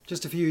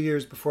Just a few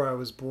years before I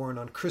was born,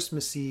 on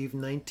Christmas Eve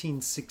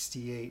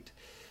 1968,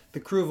 the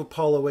crew of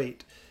Apollo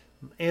 8,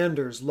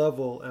 Anders,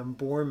 Lovell, and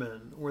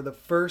Borman, were the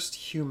first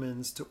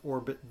humans to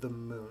orbit the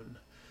moon.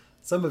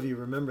 Some of you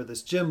remember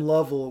this. Jim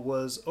Lovell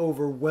was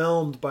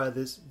overwhelmed by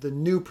the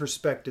new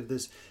perspective,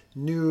 this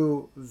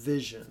new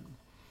vision,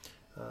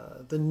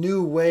 the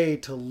new way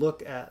to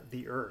look at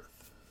the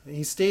Earth.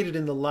 He stated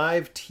in the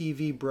live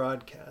TV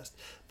broadcast,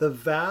 "The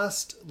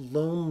vast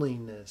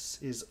loneliness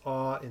is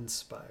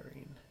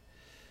awe-inspiring."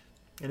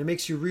 And it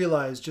makes you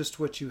realize just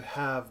what you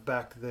have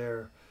back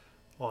there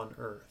on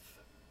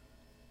Earth.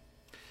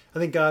 I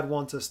think God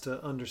wants us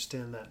to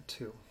understand that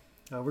too.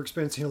 We're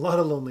experiencing a lot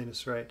of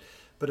loneliness, right?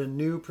 But a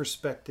new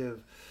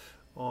perspective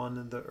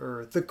on the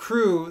earth. The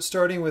crew,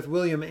 starting with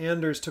William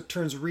Anders, took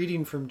turns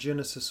reading from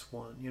Genesis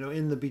 1.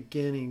 In the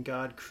beginning,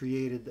 God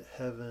created the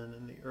heaven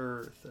and the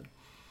earth,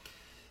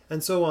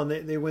 and so on.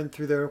 They went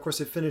through there. Of course,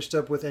 it finished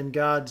up with, "And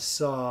God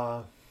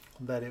saw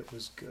that it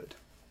was good."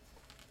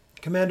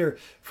 Commander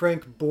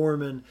Frank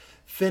Borman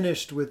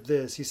finished with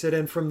this. He said,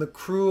 "And from the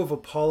crew of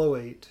Apollo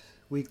 8,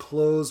 we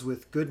close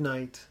with good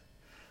night,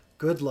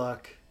 good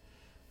luck,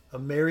 a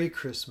Merry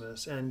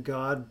Christmas, and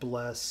God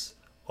bless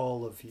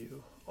all of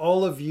you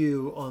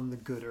on the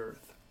good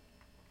earth."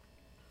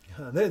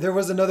 There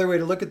was another way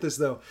to look at this,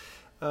 though.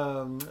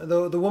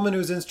 The woman who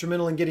was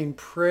instrumental in getting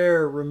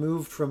prayer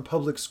removed from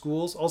public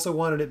schools also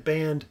wanted it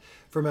banned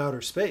from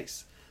outer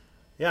space.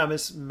 Yeah,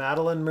 Miss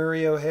Madeline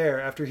Murray O'Hare,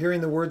 after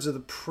hearing the words of the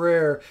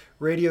prayer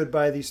radioed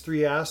by these three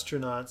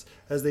astronauts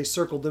as they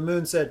circled the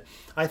moon, said,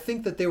 "I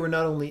think that they were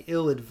not only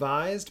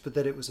ill-advised, but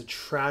that it was a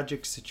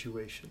tragic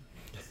situation."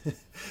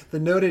 The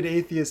noted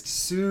atheist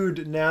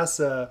sued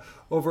NASA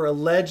over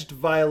alleged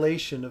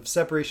violation of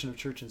separation of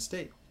church and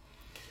state.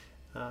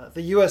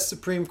 The U.S.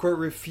 Supreme Court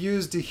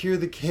refused to hear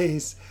the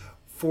case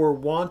for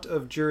want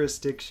of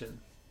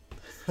jurisdiction.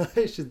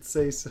 I should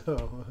say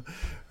so.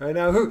 Right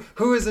now,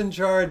 who is in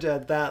charge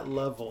at that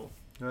level?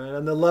 Right,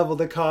 on the level,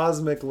 the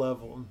cosmic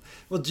level.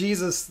 Well,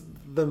 Jesus,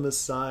 the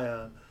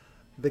Messiah,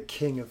 the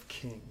King of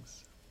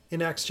Kings.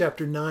 In Acts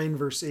chapter 9,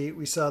 verse 8,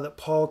 we saw that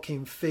Paul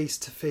came face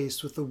to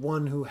face with the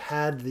one who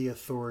had the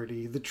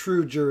authority, the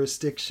true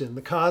jurisdiction,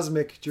 the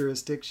cosmic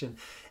jurisdiction,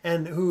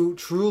 and who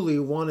truly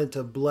wanted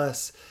to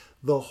bless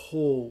the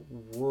whole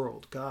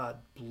world. God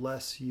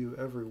bless you,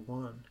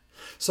 everyone.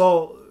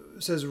 Saul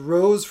says,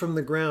 rose from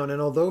the ground,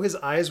 and although his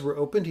eyes were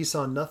opened, he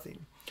saw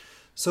nothing.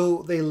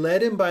 So they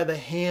led him by the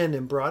hand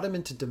and brought him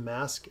into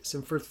Damascus,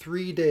 and for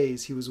 3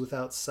 days he was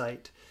without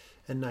sight,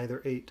 and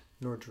neither ate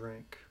nor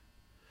drank.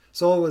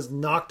 Saul was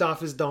knocked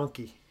off his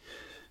donkey,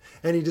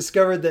 and he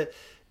discovered that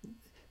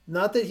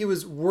not that he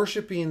was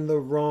worshiping the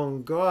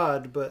wrong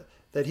God, but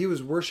that he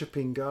was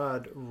worshiping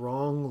God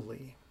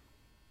wrongly.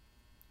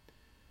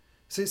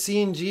 So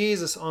seeing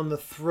Jesus on the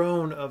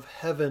throne of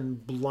heaven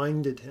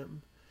blinded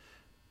him,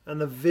 and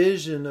the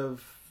vision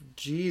of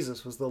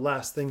Jesus was the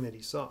last thing that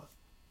he saw.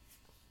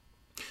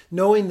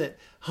 Knowing that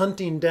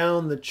hunting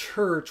down the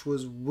church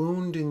was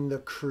wounding the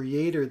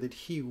Creator that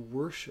he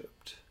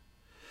worshipped.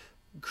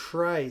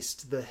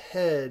 Christ, the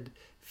head,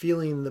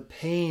 feeling the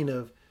pain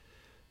of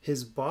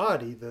his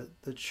body,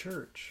 the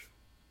church.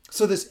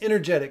 So this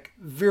energetic,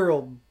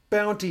 virile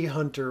bounty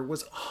hunter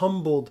was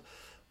humbled,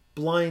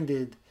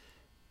 blinded,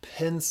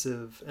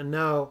 pensive, and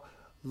now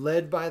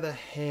led by the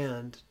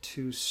hand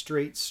to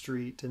Straight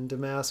Street in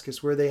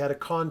Damascus, where they had a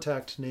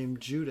contact named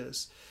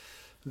Judas.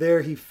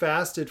 There he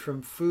fasted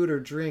from food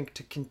or drink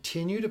to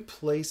continue to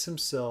place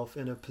himself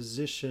in a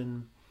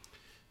position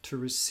to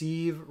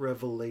receive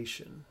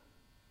revelation.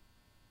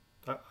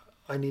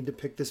 I need to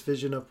pick this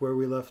vision up where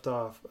we left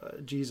off.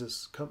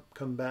 Jesus,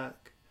 come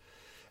back.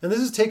 And this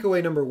is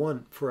takeaway number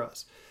 1 for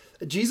us.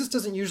 Jesus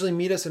doesn't usually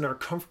meet us in our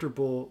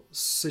comfortable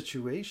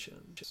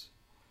situations.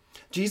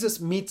 Jesus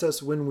meets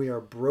us when we are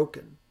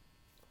broken,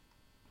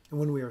 and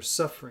when we are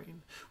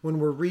suffering, when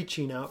we're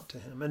reaching out to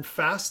him. And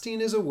fasting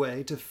is a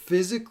way to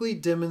physically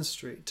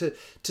demonstrate, to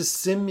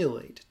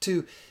simulate,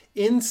 to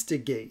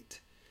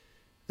instigate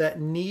that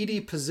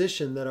needy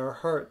position that our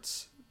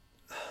hearts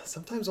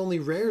sometimes only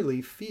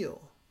rarely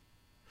feel.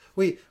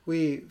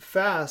 We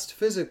fast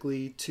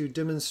physically to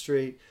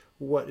demonstrate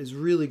what is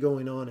really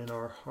going on in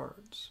our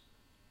hearts.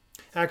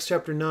 Acts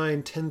chapter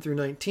 9, 10 through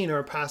 19,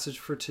 our passage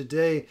for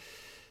today,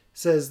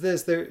 says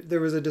this: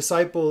 there was a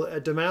disciple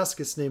at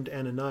Damascus named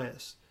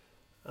Ananias.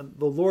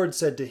 The Lord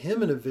said to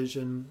him in a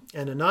vision,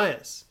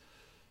 "Ananias."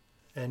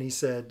 And he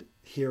said,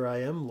 "Here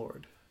I am,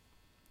 Lord."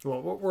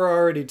 Well, we're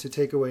already to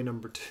takeaway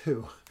number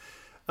 2.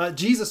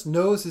 Jesus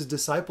knows his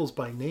disciples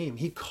by name.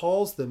 He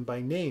calls them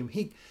by name.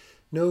 He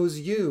knows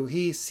you.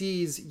 He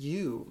sees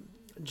you.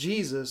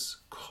 Jesus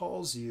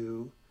calls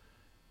you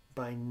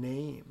by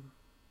name.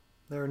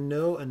 There are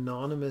no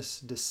anonymous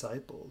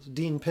disciples.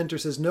 Dean Pinter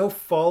says, no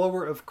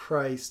follower of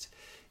Christ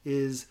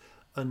is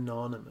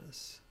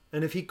anonymous.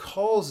 And if he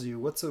calls you,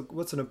 what's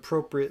an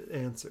appropriate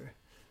answer?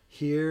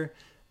 Here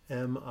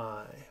am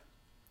I.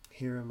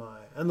 Here am I.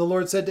 And the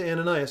Lord said to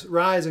Ananias,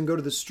 "Rise and go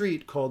to the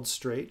street called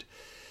Straight,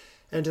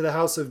 and to the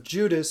house of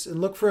Judas, and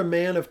look for a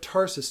man of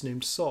Tarsus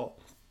named Saul.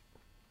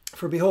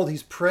 For behold,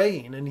 he's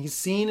praying, and he's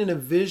seen in a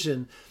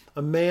vision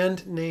a man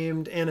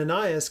named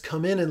Ananias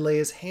come in and lay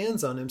his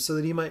hands on him so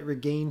that he might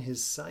regain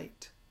his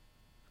sight.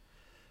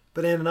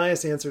 But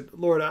Ananias answered,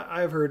 Lord,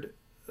 I have heard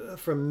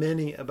from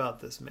many about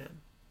this man,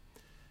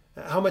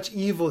 how much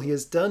evil he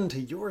has done to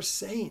your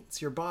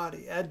saints, your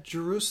body, at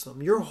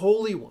Jerusalem, your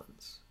holy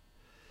ones.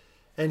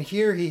 And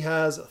here he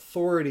has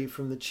authority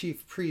from the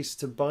chief priests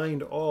to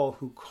bind all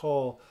who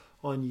call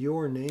on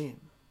your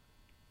name.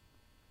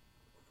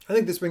 I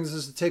think this brings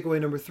us to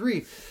takeaway number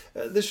 3.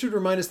 This should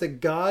remind us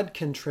that God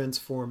can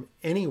transform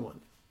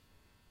anyone.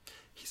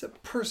 He's a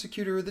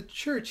persecutor of the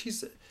church.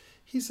 He's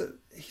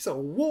a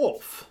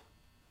wolf.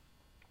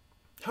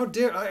 How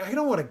dare I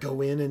don't want to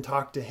go in and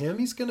talk to him.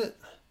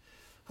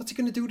 What's he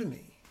gonna do to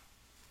me?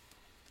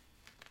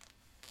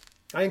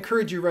 I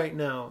encourage you right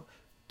now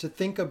to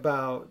think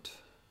about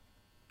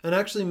and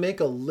actually make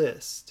a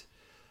list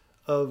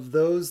of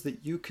those that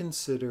you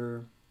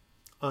consider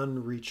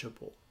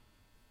unreachable.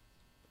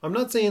 I'm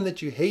not saying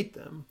that you hate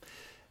them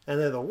and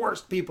they're the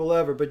worst people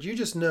ever, but you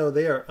just know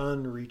they are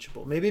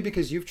unreachable. Maybe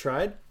because you've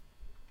tried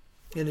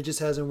and it just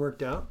hasn't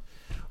worked out.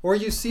 Or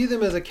you see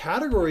them as a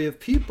category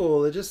of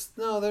people that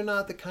they're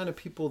not the kind of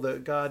people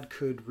that God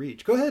could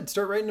reach. Go ahead,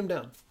 start writing them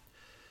down.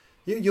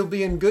 You'll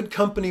be in good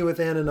company with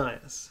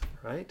Ananias,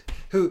 right?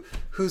 Who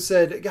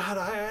said, God,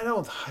 I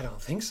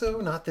don't think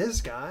so. Not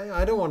this guy.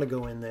 I don't want to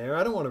go in there.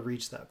 I don't want to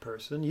reach that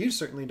person. You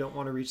certainly don't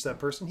want to reach that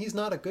person. He's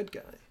not a good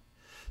guy.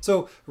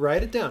 So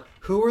write it down.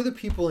 Who are the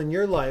people in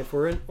your life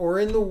or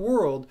in the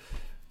world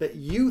that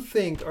you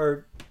think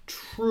are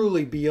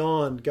truly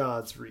beyond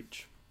God's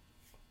reach?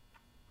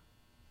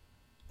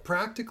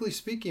 Practically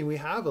speaking, we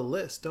have a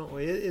list, don't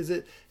we? Is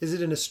it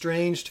an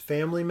estranged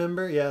family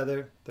member? Yeah,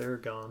 they're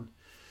gone.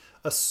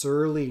 A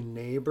surly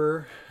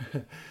neighbor,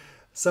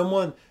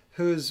 someone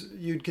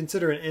you'd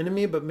consider an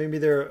enemy, but maybe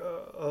they're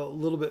a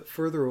little bit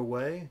further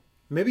away.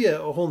 Maybe a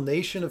whole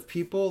nation of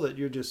people that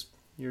you're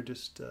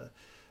just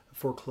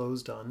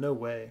foreclosed on. No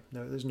way.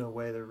 No, there's no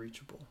way they're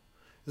reachable.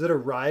 Is it a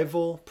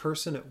rival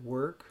person at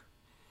work?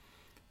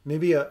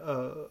 Maybe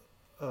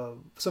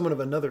someone of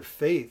another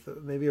faith,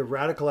 maybe a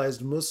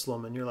radicalized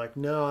Muslim, and you're like,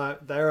 no,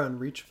 they're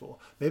unreachable.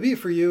 Maybe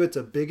for you, it's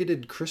a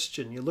bigoted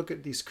Christian. You look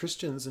at these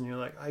Christians and you're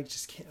like, I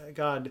just can't,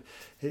 God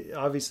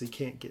obviously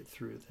can't get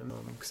through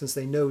them since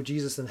they know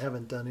Jesus and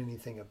haven't done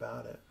anything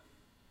about it.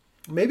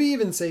 Maybe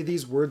even say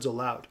these words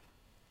aloud.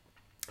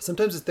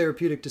 Sometimes it's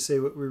therapeutic to say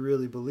what we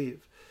really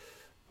believe.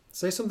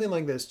 Say something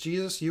like this: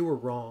 Jesus, you were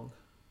wrong.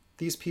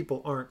 These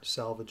people aren't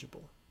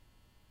salvageable.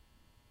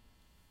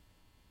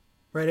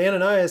 Right,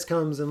 Ananias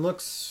comes and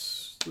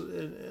looks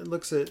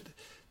at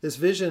this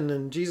vision,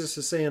 and Jesus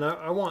is saying,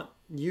 I want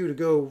you to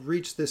go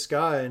reach this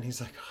guy. And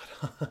he's like,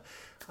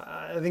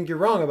 I think you're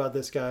wrong about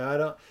this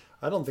guy.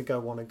 I don't think I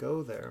want to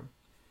go there.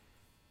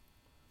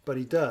 But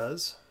he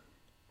does.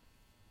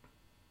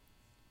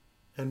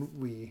 And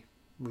we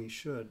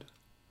should.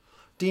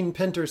 Dean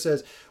Pinter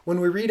says, when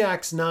we read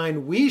Acts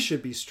 9, we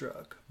should be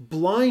struck,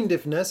 blind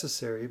if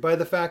necessary, by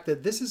the fact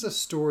that this is a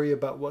story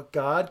about what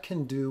God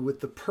can do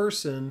with the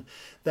person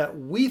that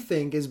we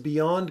think is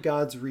beyond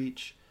God's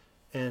reach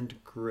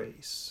and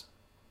grace.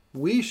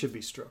 We should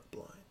be struck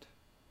blind.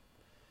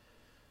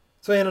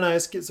 So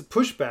Ananias gets a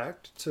pushback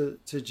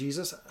to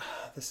Jesus.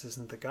 This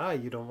isn't the guy.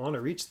 You don't want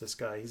to reach this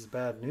guy. He's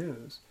bad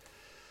news.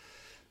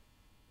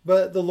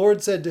 But the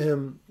Lord said to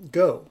him,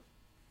 go.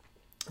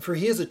 For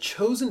he is a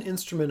chosen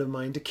instrument of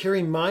mine to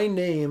carry my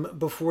name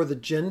before the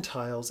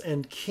Gentiles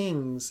and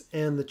kings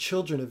and the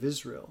children of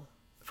Israel.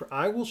 For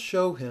I will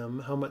show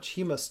him how much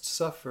he must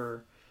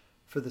suffer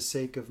for the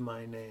sake of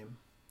my name.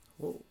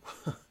 Whoa.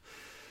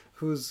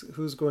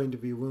 Who's going to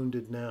be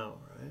wounded now,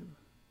 right?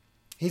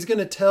 He's going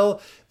to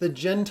tell the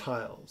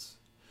Gentiles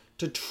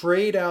to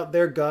trade out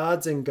their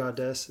gods and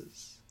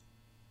goddesses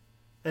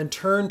and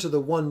turn to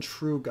the one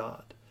true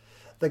God.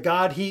 The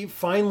God he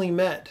finally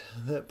met,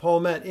 that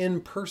Paul met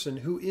in person,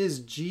 who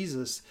is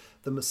Jesus,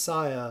 the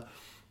Messiah,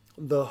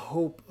 the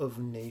hope of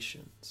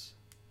nations.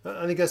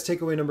 I think that's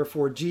takeaway number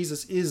 4.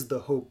 Jesus is the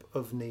hope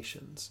of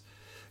nations.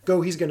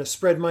 Go, he's going to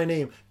spread my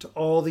name to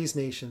all these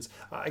nations.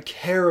 I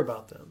care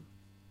about them.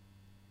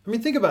 I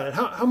mean, think about it.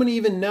 How many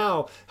even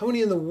now, how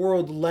many in the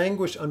world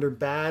languish under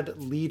bad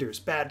leaders,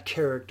 bad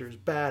characters,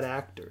 bad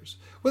actors?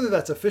 Whether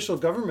that's official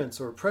governments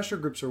or pressure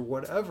groups or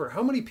whatever.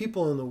 How many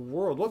people in the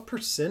world, what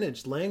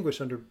percentage languish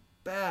under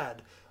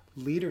bad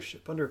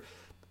leadership, under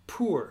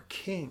poor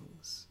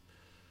kings?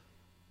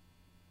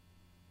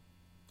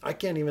 I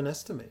can't even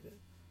estimate it.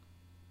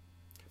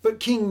 But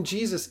King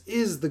Jesus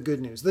is the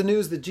good news. The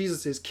news that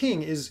Jesus is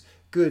king is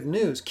good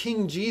news.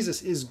 King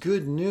Jesus is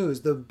good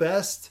news. The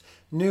best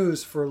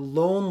news for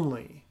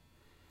lonely,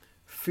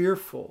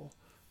 fearful,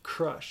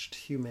 crushed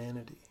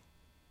humanity.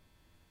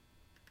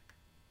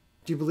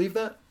 Do you believe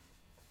that?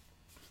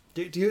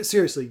 Do you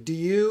seriously, do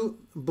you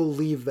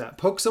believe that?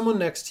 Poke someone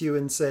next to you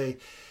and say,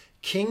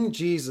 King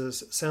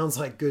Jesus sounds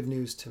like good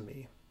news to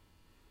me.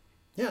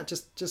 Yeah,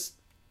 just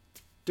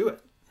do it.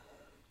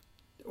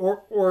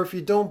 Or if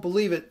you don't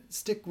believe it,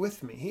 stick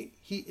with me.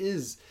 He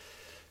is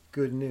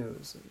good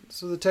news.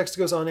 So the text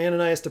goes on,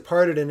 Ananias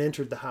departed and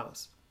entered the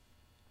house.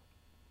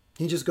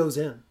 He just goes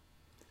in.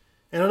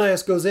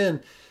 Ananias goes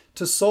in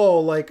to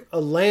Saul like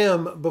a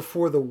lamb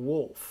before the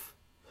wolf.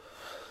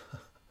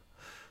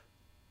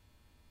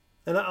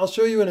 And I'll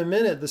show you in a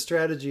minute the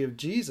strategy of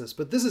Jesus,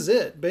 but this is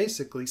it,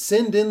 basically.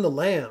 Send in the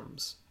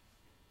lambs.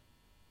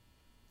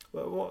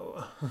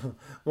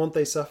 Won't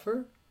they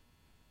suffer?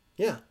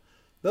 Yeah,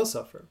 they'll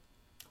suffer,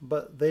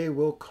 but they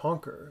will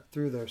conquer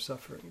through their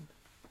suffering.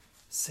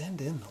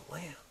 Send in the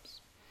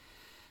lambs.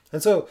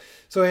 And so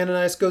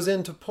Ananias goes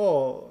into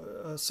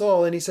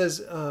Saul, and he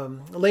says,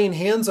 laying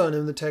hands on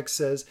him, the text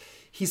says,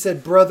 he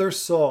said, Brother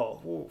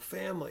Saul, whoa,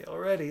 family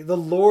already, the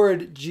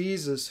Lord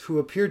Jesus, who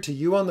appeared to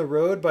you on the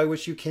road by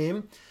which you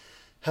came,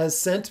 has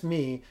sent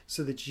me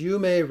so that you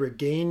may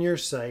regain your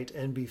sight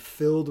and be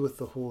filled with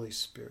the Holy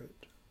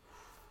Spirit.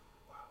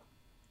 Wow.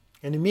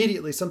 And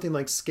immediately something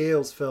like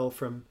scales fell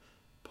from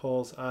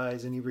Paul's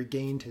eyes, and he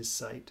regained his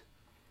sight.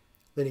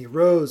 Then he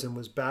rose and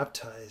was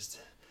baptized,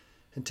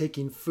 and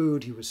taking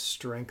food he was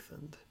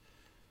strengthened.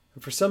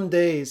 And for some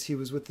days he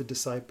was with the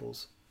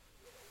disciples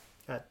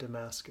at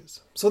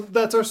Damascus. So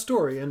that's our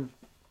story, and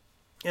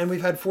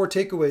we've had 4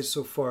 takeaways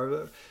so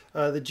far.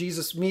 That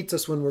Jesus meets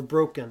us when we're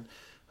broken,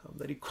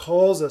 that he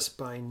calls us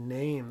by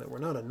name, that we're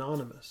not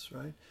anonymous,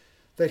 right?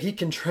 That he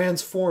can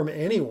transform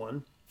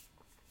anyone,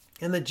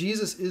 and that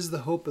Jesus is the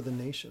hope of the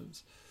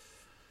nations.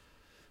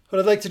 What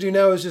I'd like to do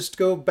now is just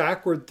go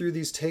backward through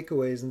these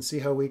takeaways and see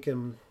how we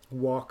can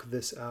walk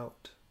this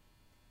out.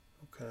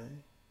 Okay?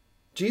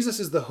 Jesus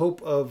is the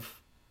hope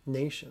of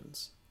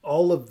nations,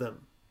 all of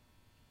them.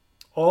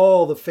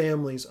 All the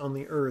families on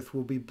the earth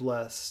will be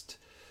blessed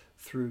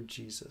through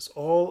Jesus.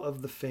 All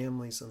of the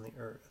families on the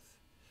earth.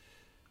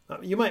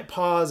 You might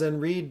pause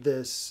and read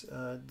this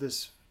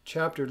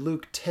chapter,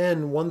 Luke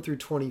 10, 1 through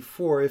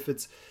 24, if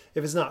it's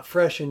not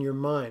fresh in your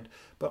mind.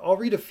 But I'll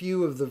read a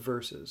few of the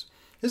verses.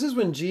 This is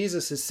when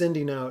Jesus is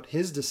sending out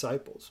his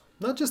disciples,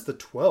 not just the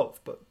 12,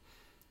 but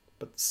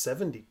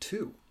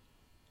 72.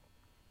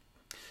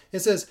 It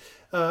says,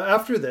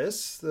 after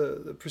this,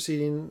 the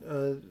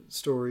preceding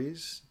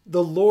stories,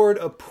 the Lord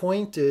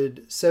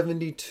appointed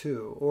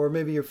 72, or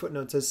maybe your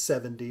footnote says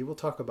 70. We'll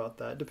talk about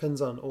that.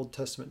 Depends on Old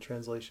Testament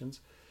translations.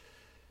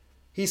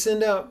 He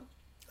sent out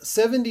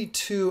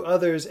 72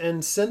 others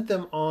and sent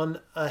them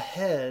on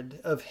ahead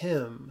of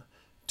him,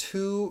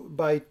 2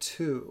 by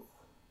 2.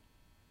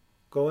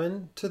 Go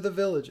into the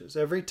villages,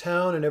 every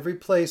town and every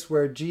place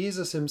where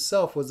Jesus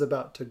himself was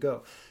about to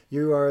go.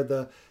 You are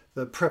the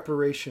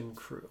preparation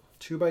crew,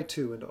 2 by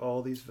 2 into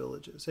all these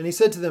villages. And he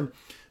said to them,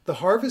 the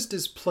harvest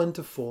is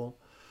plentiful,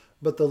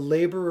 but the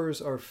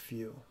laborers are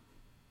few.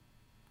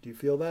 Do you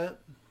feel that?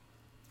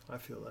 I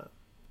feel that.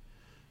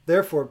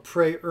 Therefore,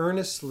 pray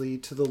earnestly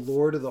to the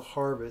Lord of the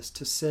harvest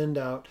to send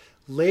out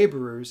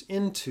laborers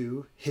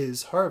into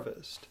his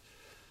harvest.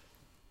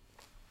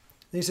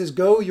 And he says,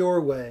 go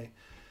your way.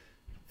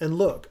 And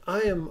look,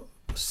 I am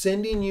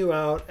sending you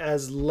out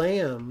as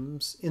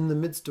lambs in the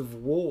midst of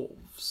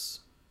wolves.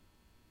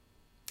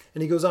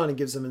 And he goes on and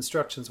gives them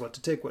instructions, what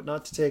to take, what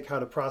not to take, how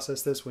to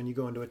process this when you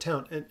go into a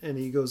town. And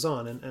he goes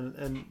on,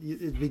 and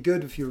it'd be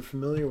good if you were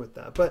familiar with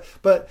that.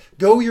 But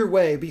go your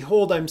way.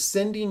 Behold, I'm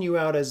sending you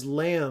out as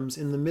lambs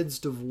in the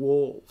midst of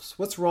wolves.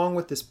 What's wrong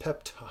with this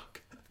pep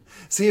talk?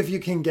 See if you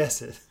can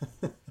guess it.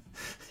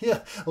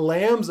 Yeah,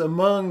 lambs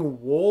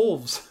among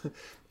wolves.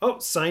 Oh,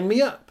 sign me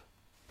up.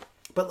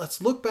 But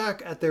let's look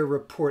back at their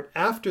report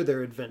after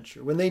their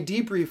adventure, when they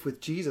debrief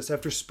with Jesus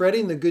after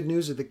spreading the good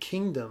news of the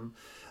kingdom,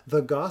 the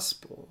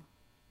gospel.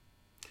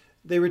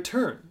 They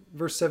return,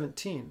 verse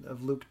 17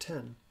 of Luke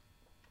 10.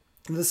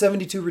 And the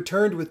 72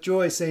 returned with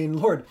joy, saying,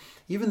 Lord,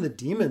 even the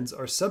demons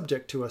are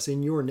subject to us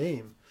in your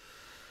name.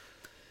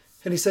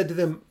 And he said to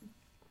them,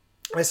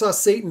 I saw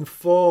Satan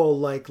fall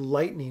like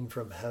lightning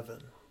from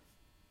heaven.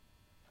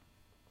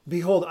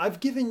 Behold,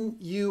 I've given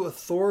you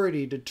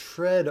authority to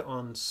tread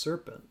on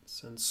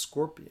serpents and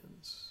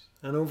scorpions,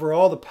 and over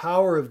all the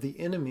power of the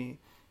enemy,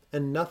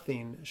 and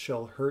nothing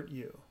shall hurt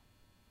you.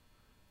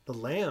 The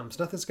lambs,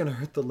 nothing's going to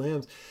hurt the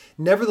lambs.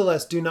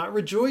 Nevertheless, do not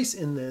rejoice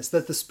in this,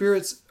 that the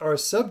spirits are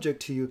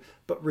subject to you,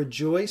 but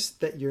rejoice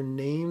that your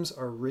names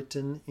are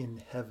written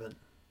in heaven.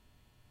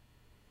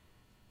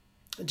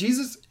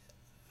 Jesus,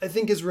 I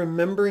think, is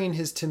remembering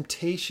his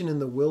temptation in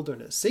the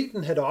wilderness.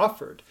 Satan had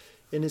offered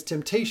in his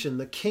temptation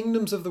the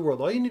kingdoms of the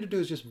world. All you need to do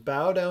is just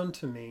bow down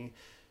to me,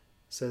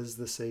 says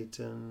the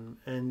Satan,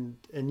 and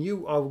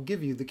I'll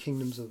give you the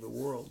kingdoms of the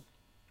world.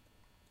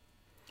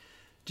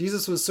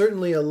 Jesus was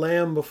certainly a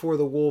lamb before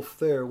the wolf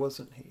there,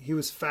 wasn't he? He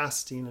was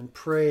fasting and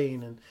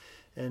praying,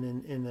 and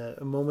in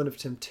a moment of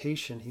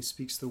temptation, he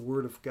speaks the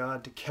word of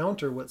God to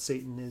counter what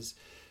Satan is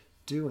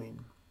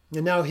doing.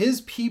 And now his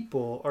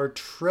people are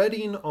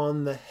treading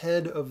on the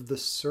head of the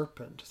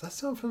serpent. Does that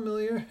sound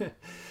familiar?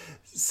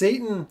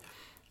 Satan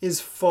is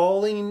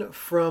falling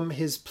from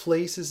his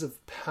places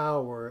of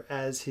power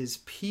as his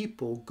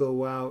people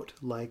go out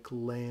like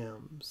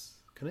lambs.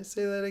 Can I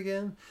say that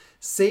again?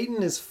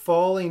 Satan is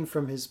falling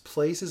from his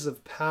places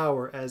of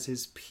power as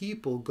his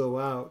people go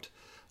out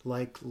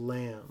like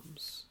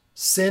lambs.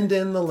 Send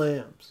in the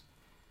lambs.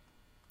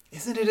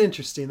 Isn't it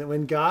interesting that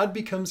when God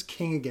becomes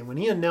king again, when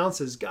he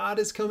announces God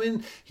is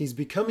coming, he's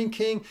becoming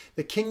king,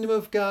 the kingdom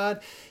of God,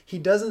 he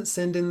doesn't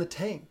send in the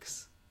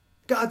tanks.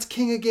 God's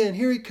king again,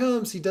 here he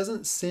comes. He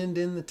doesn't send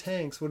in the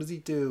tanks. What does he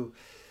do?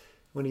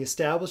 When he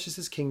establishes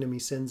his kingdom, he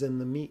sends in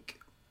the meek,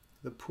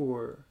 the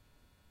poor,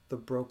 the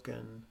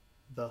broken,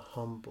 the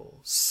humble.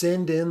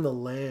 Send in the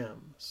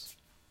lambs.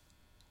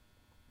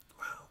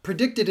 Wow.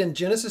 Predicted in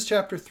Genesis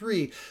chapter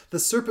 3, the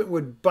serpent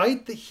would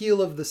bite the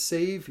heel of the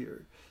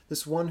Savior,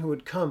 this one who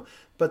would come,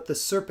 but the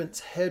serpent's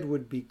head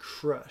would be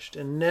crushed.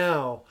 And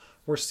now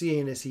we're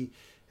seeing as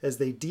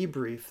they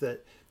debrief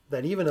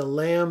that even a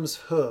lamb's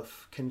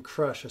hoof can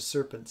crush a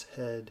serpent's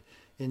head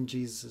in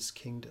Jesus'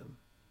 kingdom.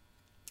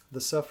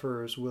 The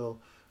sufferers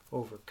will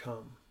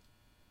overcome.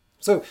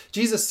 So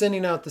Jesus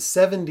sending out the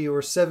 70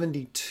 or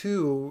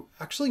 72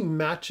 actually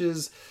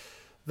matches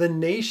the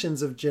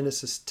nations of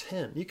Genesis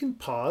 10. You can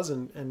pause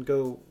and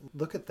go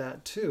look at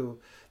that too.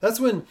 That's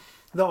when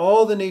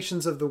all the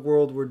nations of the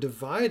world were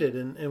divided,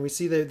 and we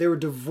see they were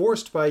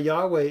divorced by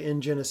Yahweh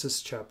in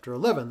Genesis chapter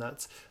 11.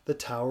 That's the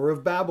Tower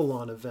of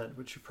Babylon event,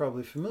 which you're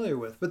probably familiar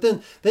with. But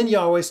then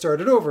Yahweh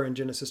started over in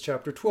Genesis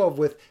chapter 12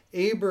 with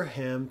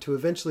Abraham to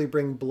eventually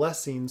bring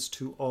blessings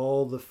to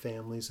all the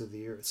families of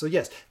the earth. So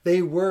yes,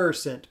 they were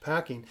sent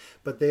packing,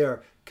 but they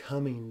are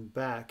coming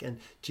back, and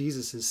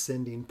Jesus is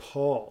sending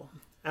Paul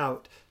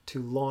out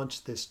to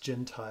launch this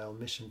Gentile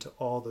mission to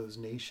all those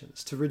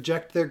nations, to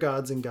reject their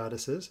gods and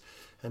goddesses,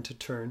 and to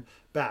turn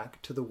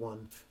back to the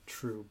one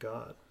true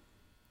God.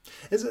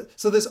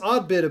 So this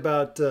odd bit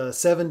about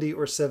 70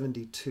 or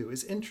 72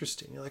 is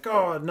interesting. You're like,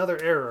 oh,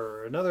 another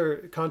error,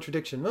 another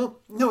contradiction. Well,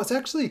 no, it's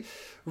actually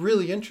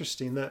really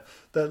interesting that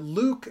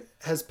Luke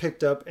has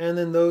picked up, and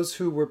then those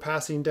who were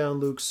passing down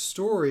Luke's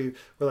story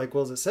were like,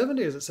 well, is it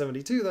 70? Is it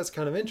 72? That's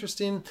kind of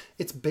interesting.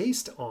 It's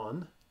based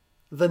on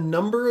the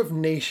number of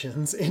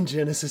nations in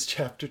Genesis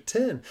chapter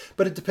 10.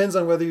 But it depends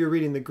on whether you're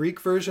reading the Greek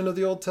version of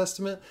the Old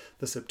Testament,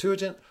 the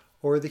Septuagint,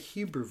 or the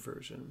Hebrew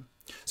version.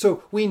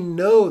 So we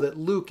know that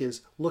Luke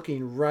is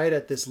looking right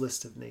at this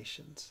list of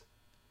nations.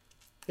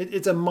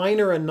 It's a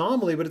minor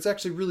anomaly, but it's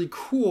actually really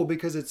cool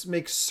because it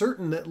makes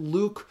certain that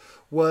Luke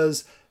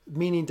was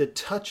meaning to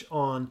touch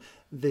on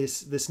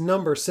this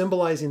number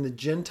symbolizing the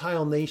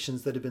Gentile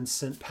nations that had been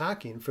sent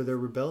packing for their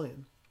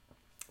rebellion.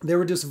 They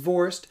were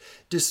divorced,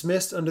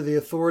 dismissed under the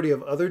authority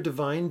of other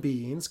divine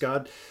beings.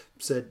 God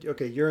said,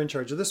 okay, you're in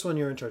charge of this one,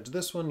 you're in charge of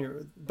this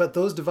one. But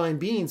those divine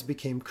beings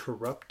became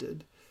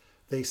corrupted.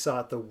 They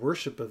sought the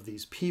worship of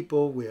these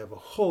people. We have a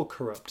whole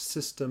corrupt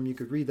system. You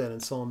could read that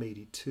in Psalm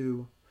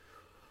 82.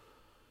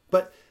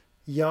 But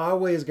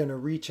Yahweh is going to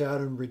reach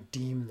out and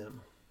redeem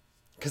them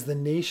because the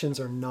nations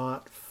are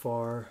not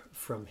far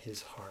from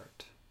his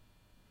heart.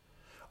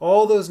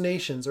 All those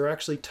nations are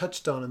actually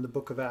touched on in the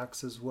book of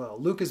Acts as well.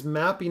 Luke is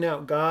mapping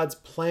out God's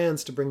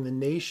plans to bring the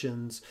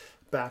nations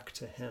back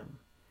to him.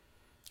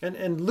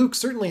 And Luke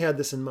certainly had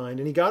this in mind,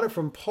 and he got it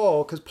from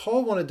Paul because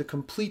Paul wanted to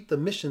complete the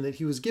mission that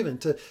he was given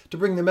to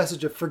bring the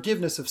message of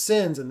forgiveness of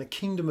sins and the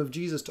kingdom of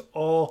Jesus to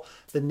all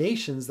the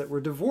nations that were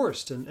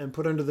divorced and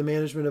put under the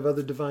management of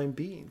other divine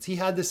beings. He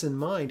had this in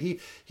mind.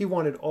 He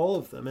wanted all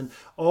of them, and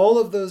all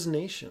of those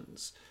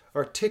nations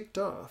are ticked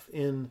off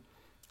in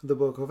the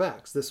book of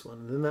Acts. This one,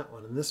 and then that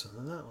one, and this one,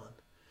 and that one.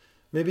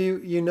 Maybe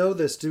you know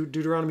this,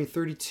 Deuteronomy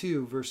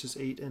 32, verses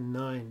 8 and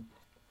 9.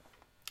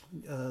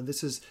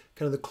 This is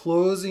kind of the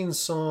closing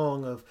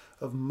song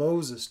of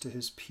Moses to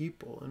his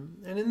people.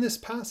 And in this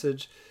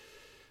passage,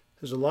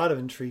 there's a lot of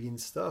intriguing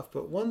stuff.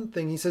 But one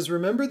thing, he says,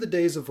 remember the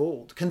days of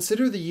old.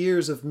 Consider the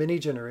years of many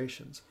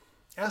generations.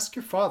 Ask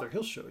your father,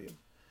 he'll show you.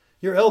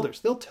 Your elders,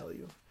 they'll tell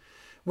you.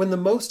 When the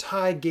Most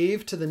High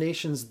gave to the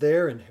nations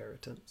their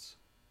inheritance.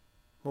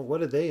 Well,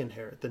 what did they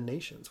inherit? The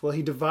nations. Well,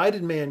 he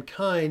divided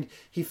mankind.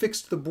 He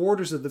fixed the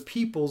borders of the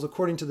peoples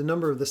according to the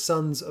number of the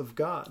sons of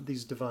God,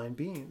 these divine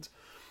beings.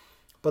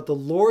 But the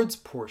Lord's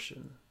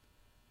portion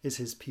is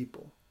his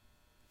people.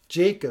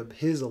 Jacob,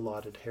 his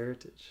allotted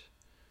heritage.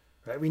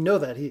 Right? We know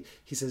that.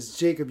 He says,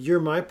 Jacob,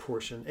 you're my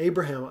portion.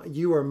 Abraham,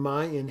 you are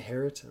my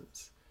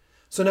inheritance.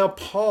 So now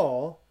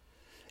Paul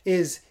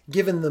is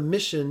given the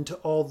mission to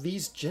all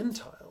these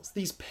Gentiles,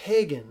 these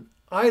pagan,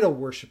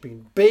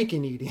 idol-worshipping,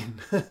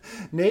 bacon-eating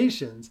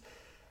nations.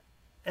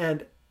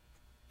 And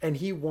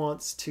he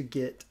wants to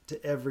get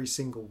to every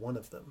single one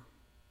of them.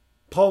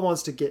 Paul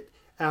wants to get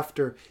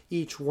after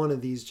each one of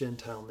these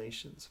Gentile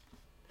nations.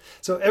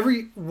 So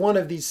every one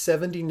of these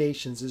 70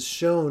 nations is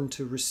shown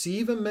to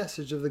receive a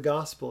message of the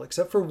gospel,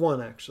 except for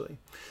one actually.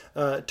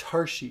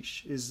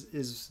 Tarshish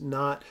is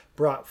not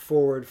brought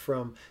forward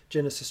from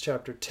Genesis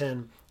chapter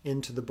 10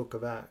 into the book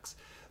of Acts.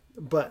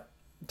 But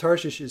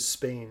Tarshish is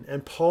Spain,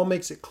 and Paul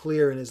makes it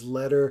clear in his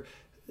letter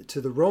to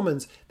the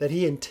Romans that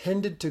he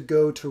intended to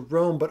go to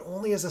Rome, but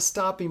only as a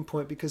stopping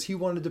point because he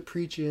wanted to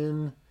preach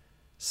in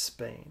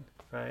Spain.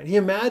 right? He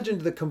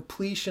imagined the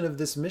completion of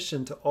this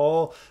mission to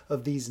all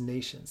of these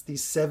nations,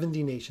 these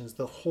 70 nations,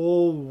 the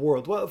whole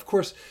world. Well, of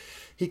course,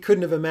 he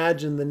couldn't have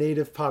imagined the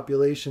native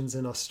populations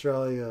in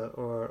Australia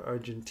or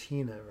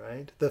Argentina,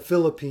 right? The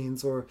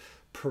Philippines or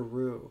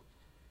Peru.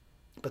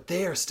 But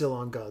they are still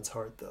on God's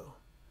heart, though.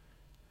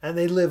 And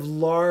they live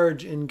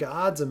large in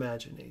God's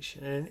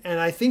imagination. And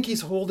I think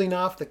he's holding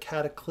off the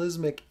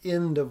cataclysmic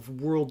end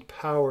of world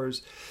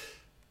powers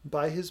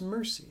by his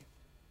mercy,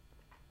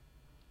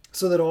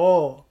 so that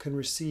all can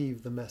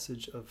receive the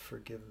message of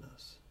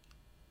forgiveness.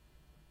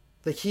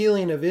 The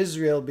healing of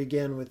Israel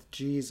began with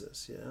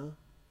Jesus, yeah?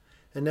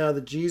 And now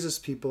the Jesus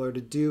people are to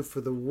do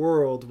for the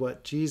world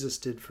what Jesus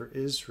did for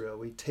Israel.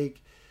 We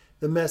take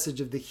the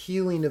message of the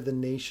healing of the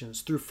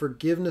nations through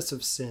forgiveness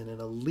of sin and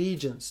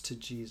allegiance to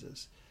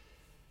Jesus.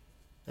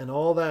 And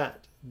all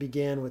that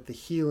began with the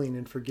healing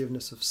and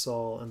forgiveness of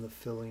Saul and the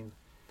filling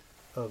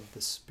of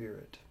the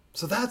Spirit.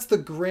 So that's the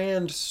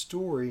grand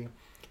story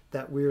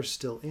that we're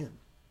still in.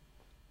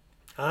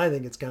 I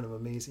think it's kind of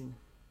amazing.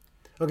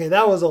 Okay,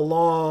 that was a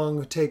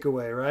long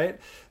takeaway, right?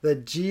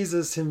 That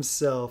Jesus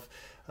himself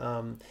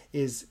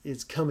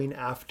is coming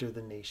after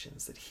the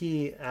nations, that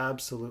he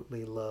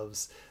absolutely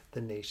loves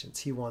the nations.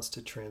 He wants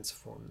to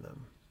transform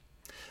them.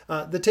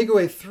 The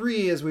takeaway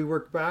 3, as we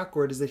work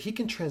backward, is that he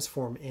can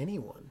transform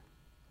anyone.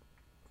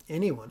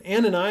 Anyone.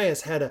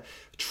 Ananias had a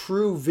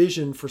true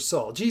vision for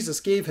Saul. Jesus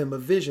gave him a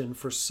vision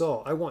for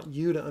Saul. I want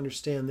you to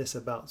understand this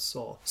about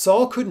Saul.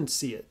 Saul couldn't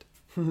see it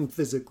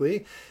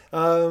physically,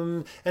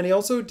 and he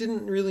also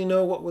didn't really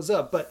know what was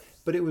up, but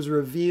it was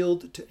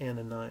revealed to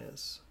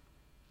Ananias.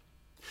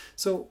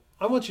 So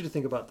I want you to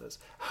think about this.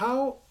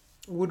 How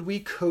would we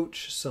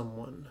coach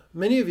someone?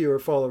 Many of you are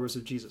followers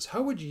of Jesus.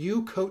 How would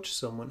you coach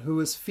someone who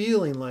is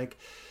feeling like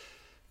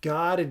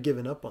God had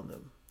given up on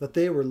them, that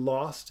they were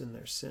lost in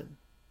their sin?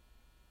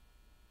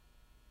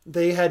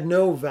 They had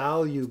no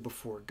value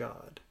before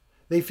God.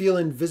 They feel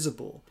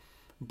invisible,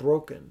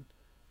 broken,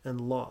 and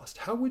lost.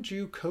 How would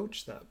you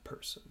coach that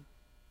person?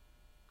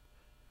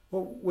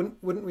 Well,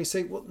 wouldn't we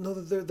say, well, no,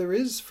 there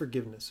is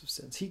forgiveness of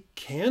sins. He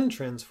can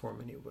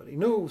transform anybody.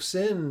 No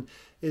sin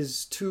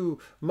is too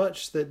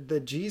much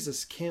that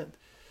Jesus can't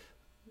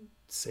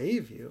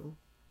save you.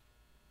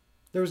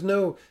 There's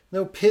no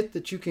pit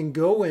that you can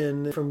go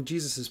in from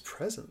Jesus'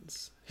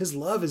 presence. His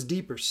love is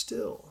deeper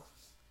still.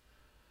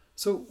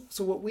 So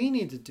what we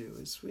need to do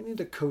is we need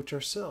to coach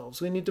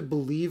ourselves. We need to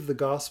believe the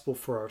gospel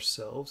for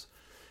ourselves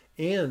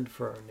and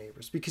for our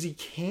neighbors, because he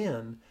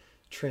can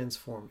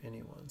transform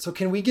anyone. So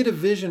can we get a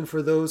vision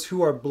for those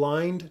who are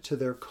blind to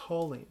their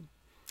calling,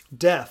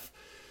 deaf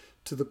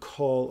to the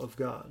call of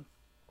God?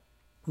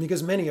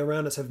 Because many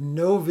around us have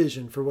no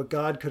vision for what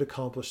God could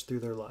accomplish through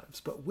their lives.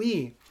 But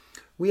we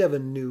have a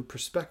new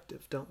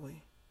perspective, don't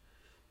we?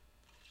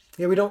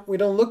 Yeah, we don't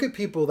look at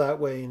people that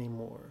way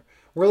anymore.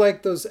 We're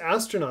like those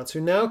astronauts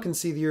who now can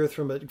see the earth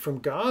from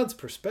God's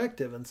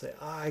perspective and say,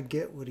 I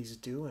get what he's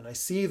doing. I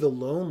see the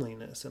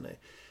loneliness and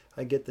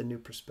I get the new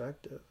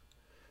perspective.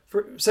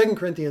 For 2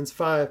 Corinthians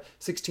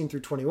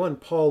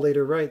 5:16-21, Paul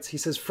later writes, he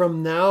says,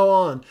 from now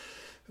on,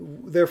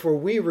 therefore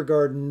we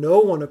regard no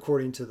one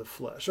according to the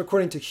flesh,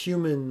 according to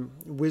human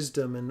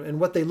wisdom and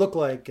what they look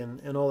like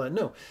and all that.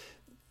 No.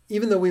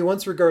 Even though we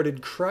once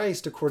regarded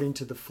Christ according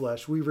to the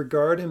flesh, we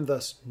regard him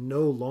thus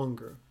no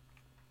longer.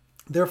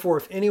 Therefore,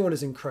 if anyone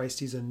is in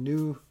Christ, he's a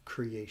new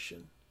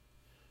creation.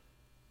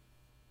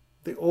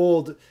 The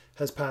old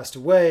has passed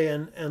away,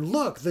 and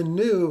look, the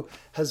new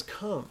has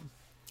come.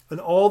 And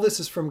all this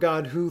is from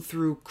God, who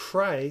through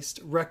Christ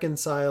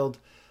reconciled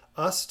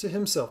us to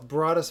himself,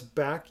 brought us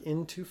back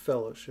into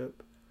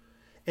fellowship,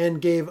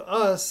 and gave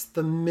us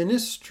the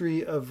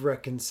ministry of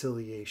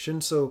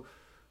reconciliation, so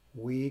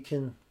we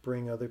can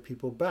bring other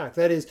people back.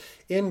 That is,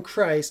 in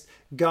Christ,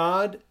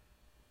 God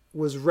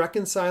was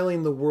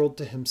reconciling the world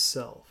to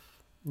himself,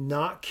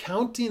 not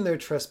counting their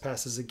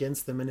trespasses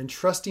against them, and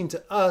entrusting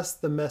to us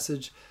the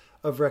message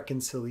of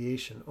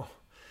reconciliation. Oh,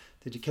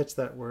 did you catch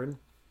that word?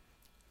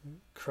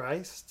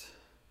 Christ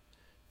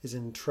is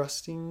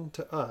entrusting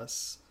to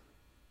us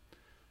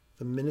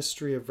the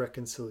ministry of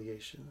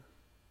reconciliation.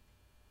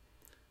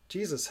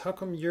 Jesus, how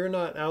come you're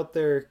not out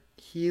there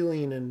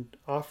healing and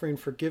offering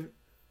forgiveness?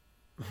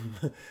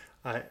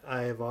 I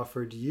have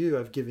offered you,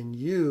 I've given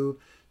you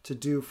to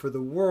do for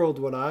the world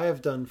what I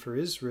have done for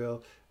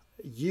Israel.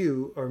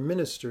 You are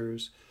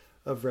ministers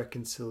of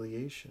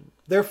reconciliation.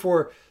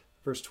 Therefore,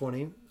 verse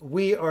 20,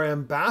 we are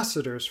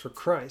ambassadors for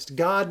Christ,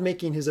 God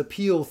making his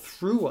appeal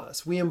through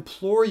us. We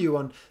implore you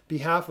on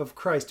behalf of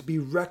Christ, be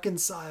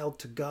reconciled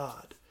to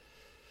God.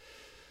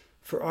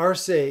 For our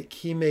sake,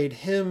 he made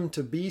him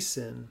to be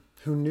sin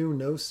who knew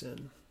no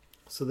sin,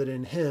 so that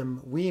in him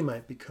we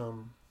might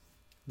become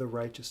the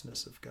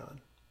righteousness of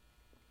God.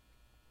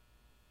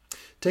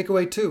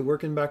 Takeaway 2,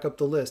 working back up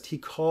the list, he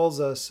calls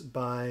us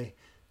by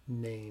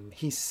name.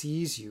 He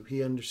sees you.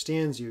 He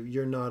understands you.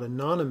 You're not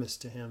anonymous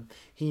to him.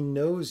 He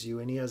knows you,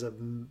 and he has a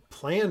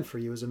plan for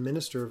you as a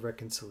minister of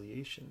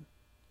reconciliation.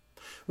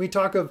 We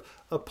talk of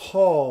a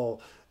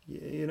Paul,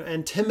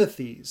 and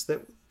Timothy's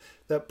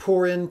that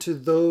pour into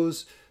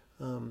those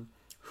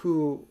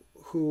who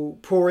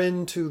pour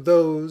into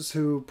those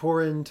who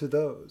pour into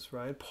those,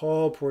 right?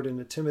 Paul poured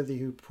into Timothy,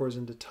 who pours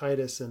into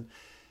Titus, and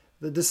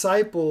the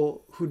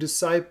disciple who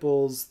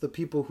disciples the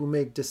people who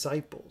make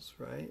disciples,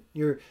 right?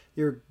 You're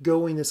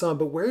going this on,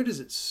 but where does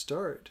it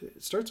start?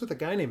 It starts with a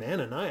guy named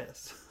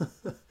Ananias.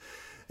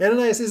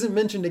 Ananias isn't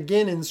mentioned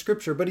again in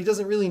Scripture, but he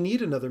doesn't really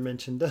need another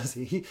mention, does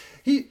he?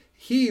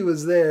 He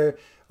was there,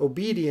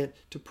 obedient,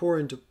 to pour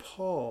into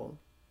Paul,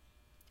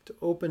 to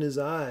open his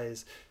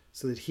eyes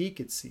so that he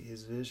could see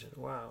his vision.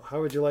 Wow,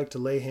 how would you like to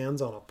lay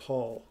hands on a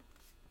Paul,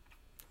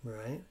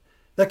 right?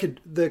 That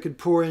could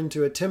pour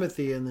into a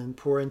Timothy and then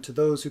pour into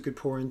those who could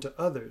pour into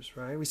others,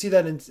 right? We see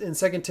that in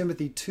 2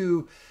 Timothy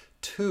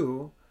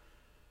 2:2.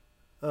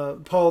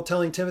 Paul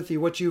telling Timothy,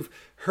 what you've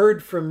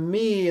heard from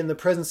me in the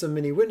presence of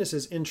many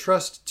witnesses,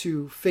 entrust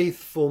to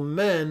faithful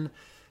men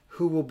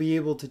who will be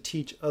able to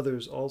teach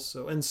others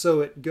also. And so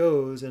it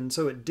goes, and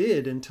so it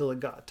did until it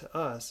got to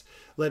us.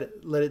 Let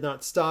it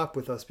not stop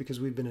with us, because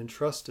we've been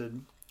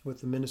entrusted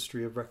with the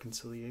ministry of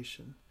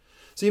reconciliation.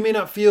 So you may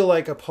not feel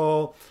like a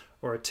Paul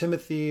or a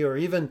Timothy, or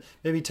even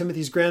maybe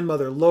Timothy's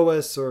grandmother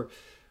Lois, or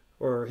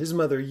his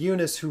mother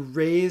Eunice, who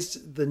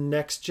raised the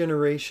next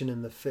generation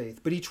in the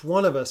faith. But each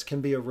one of us can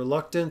be a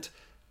reluctant,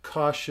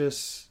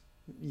 cautious,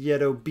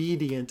 yet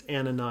obedient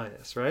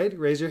Ananias, right?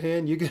 Raise your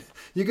hand. You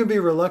can be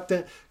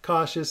reluctant,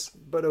 cautious,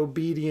 but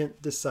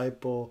obedient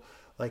disciple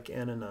like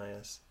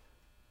Ananias,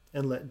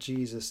 and let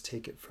Jesus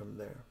take it from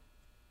there.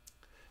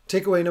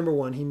 Takeaway number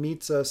 1, he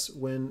meets us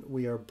when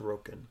we are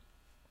broken.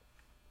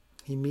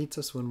 He meets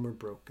us when we're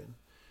broken.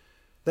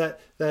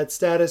 That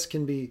status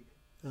can be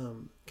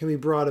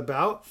brought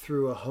about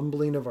through a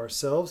humbling of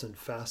ourselves and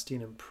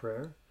fasting and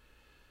prayer.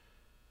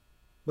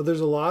 But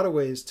there's a lot of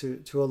ways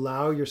to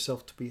allow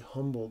yourself to be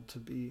humbled, to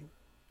be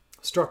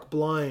struck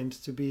blind,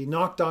 to be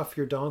knocked off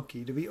your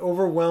donkey, to be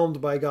overwhelmed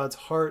by God's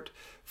heart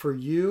for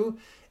you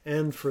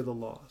and for the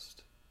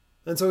lost.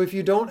 And so if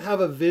you don't have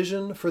a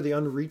vision for the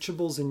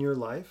unreachables in your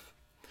life,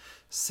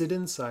 sit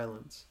in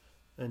silence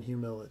and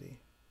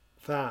humility,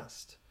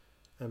 fast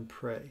and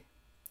pray.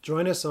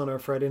 Join us on our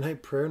Friday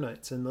night prayer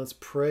nights, and let's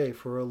pray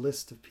for a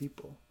list of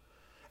people.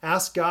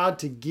 Ask God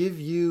to give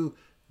you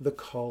the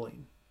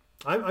calling.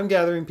 I'm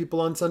gathering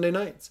people on Sunday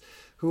nights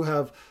who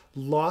have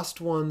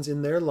lost ones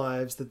in their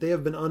lives that they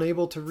have been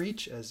unable to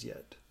reach as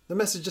yet. The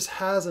message just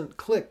hasn't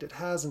clicked. It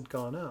hasn't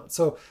gone out.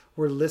 So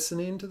we're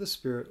listening to the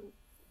Spirit,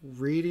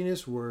 reading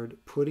His Word,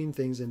 putting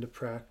things into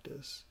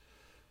practice.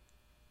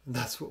 And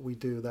that's what we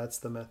do. That's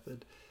the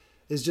method.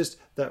 Is just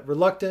that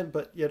reluctant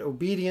but yet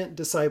obedient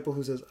disciple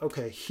who says,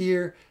 okay,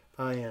 here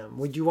I am.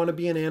 Would you want to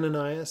be an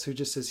Ananias who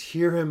just says,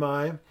 here am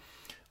I?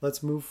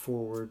 Let's move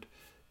forward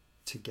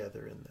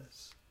together in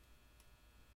this.